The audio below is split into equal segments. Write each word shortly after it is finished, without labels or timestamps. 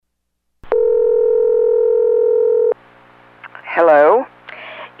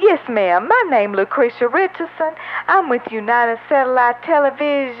Yes, ma'am. My name Lucretia Richardson. I'm with United Satellite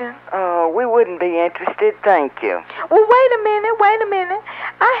Television. Oh, we wouldn't be interested, thank you. Well, wait a minute.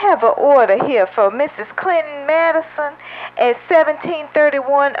 I have an order here for Mrs. Clinton Madison at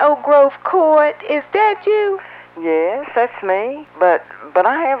 1731 Oak Grove Court. Is that you? Yes, that's me, but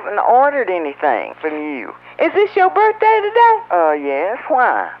I haven't ordered anything from you. Is this your birthday today? Yes,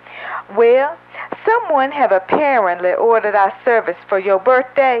 why? Well, someone have apparently ordered our service for your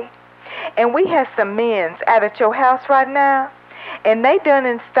birthday, and we have some men's out at your house right now, and they done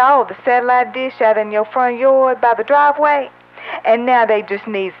installed the satellite dish out in your front yard by the driveway, and now they just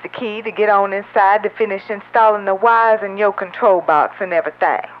needs the key to get on inside to finish installing the wires in your control box and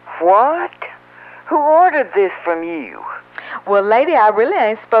everything. What? Who ordered this from you? Well, lady, I really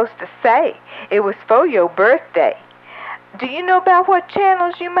ain't supposed to say. It was for your birthday. Do you know about what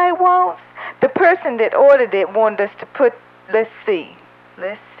channels you may want? The person that ordered it wanted us to put, let's see,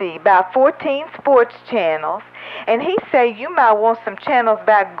 about 14 sports channels. And he say you might want some channels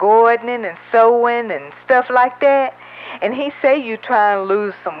about gardening and sewing and stuff like that. And he say you trying to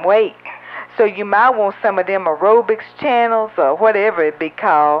lose some weight. So you might want some of them aerobics channels or whatever it be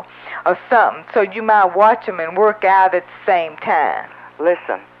called or something. So you might watch them and work out at the same time.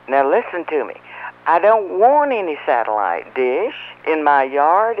 Listen to me. I don't want any satellite dish in my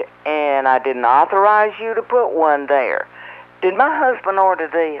yard, and I didn't authorize you to put one there. Did my husband order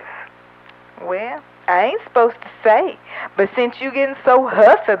this? Well, I ain't supposed to say, but since you getting so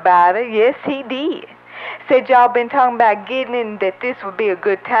huffy about it, yes, he did. Said y'all been talking about getting it and that this would be a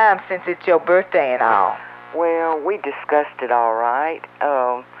good time since it's your birthday and all. Well, we discussed it all right,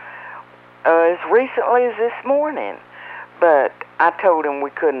 as recently as this morning. But I told him we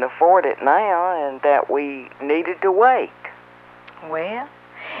couldn't afford it now and that we needed to wait. Well,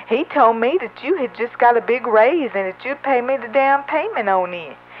 he told me that you had just got a big raise and that you'd pay me the down payment on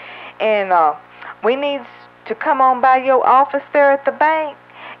it. And we need to come on by your office there at the bank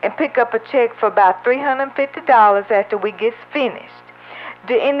and pick up a check for about $350 after we get finished.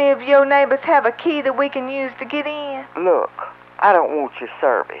 Do any of your neighbors have a key that we can use to get in? Look, I don't want your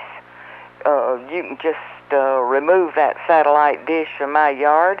service. You can just remove that satellite dish from my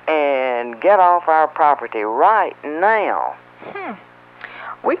yard and get off our property right now.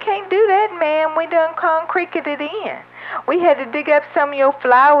 We can't do that, ma'am. We done concreted it in. We had to dig up some of your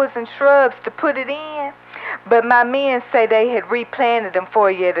flowers and shrubs to put it in. But my men say they had replanted them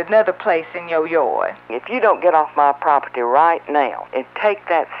for you at another place in your yard. If you don't get off my property right now and take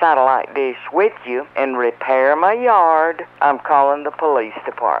that satellite dish with you and repair my yard, I'm calling the police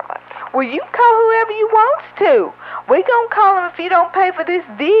department. Well, you can call whoever you wants to. We gonna call them if you don't pay for this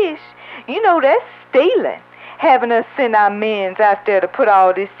dish. You know that's stealing, having us send our men out there to put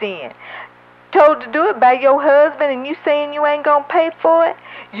all this in. Told to do it by your husband and you saying you ain't gonna pay for it?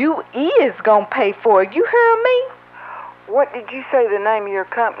 You is gonna pay for it. You heard me? What did you say the name of your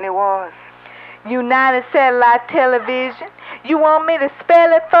company was? United Satellite Television. You want me to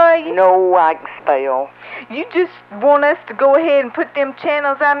spell it for you? No, I can spell. You just want us to go ahead and put them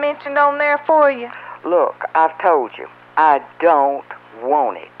channels I mentioned on there for you? Look, I've told you, I don't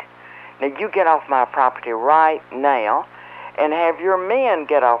want it. Now, you get off my property right now and have your men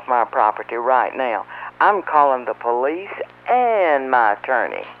get off my property right now. I'm calling the police and my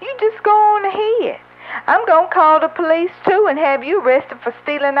attorney. You just go on ahead. I'm going to call the police, too, and have you arrested for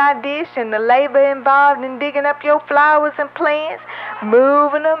stealing our dish and the labor involved in digging up your flowers and plants,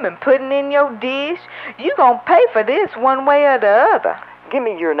 moving them and putting in your dish. You going to pay for this one way or the other. Give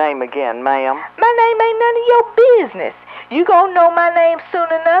me your name again, ma'am. My name ain't none of your business. You gonna know my name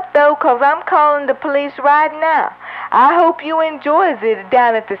soon enough, though, 'cause I'm calling the police right now. I hope you enjoys it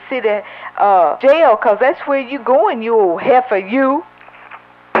down at the city jail, 'cause that's where you going, you old heifer, you.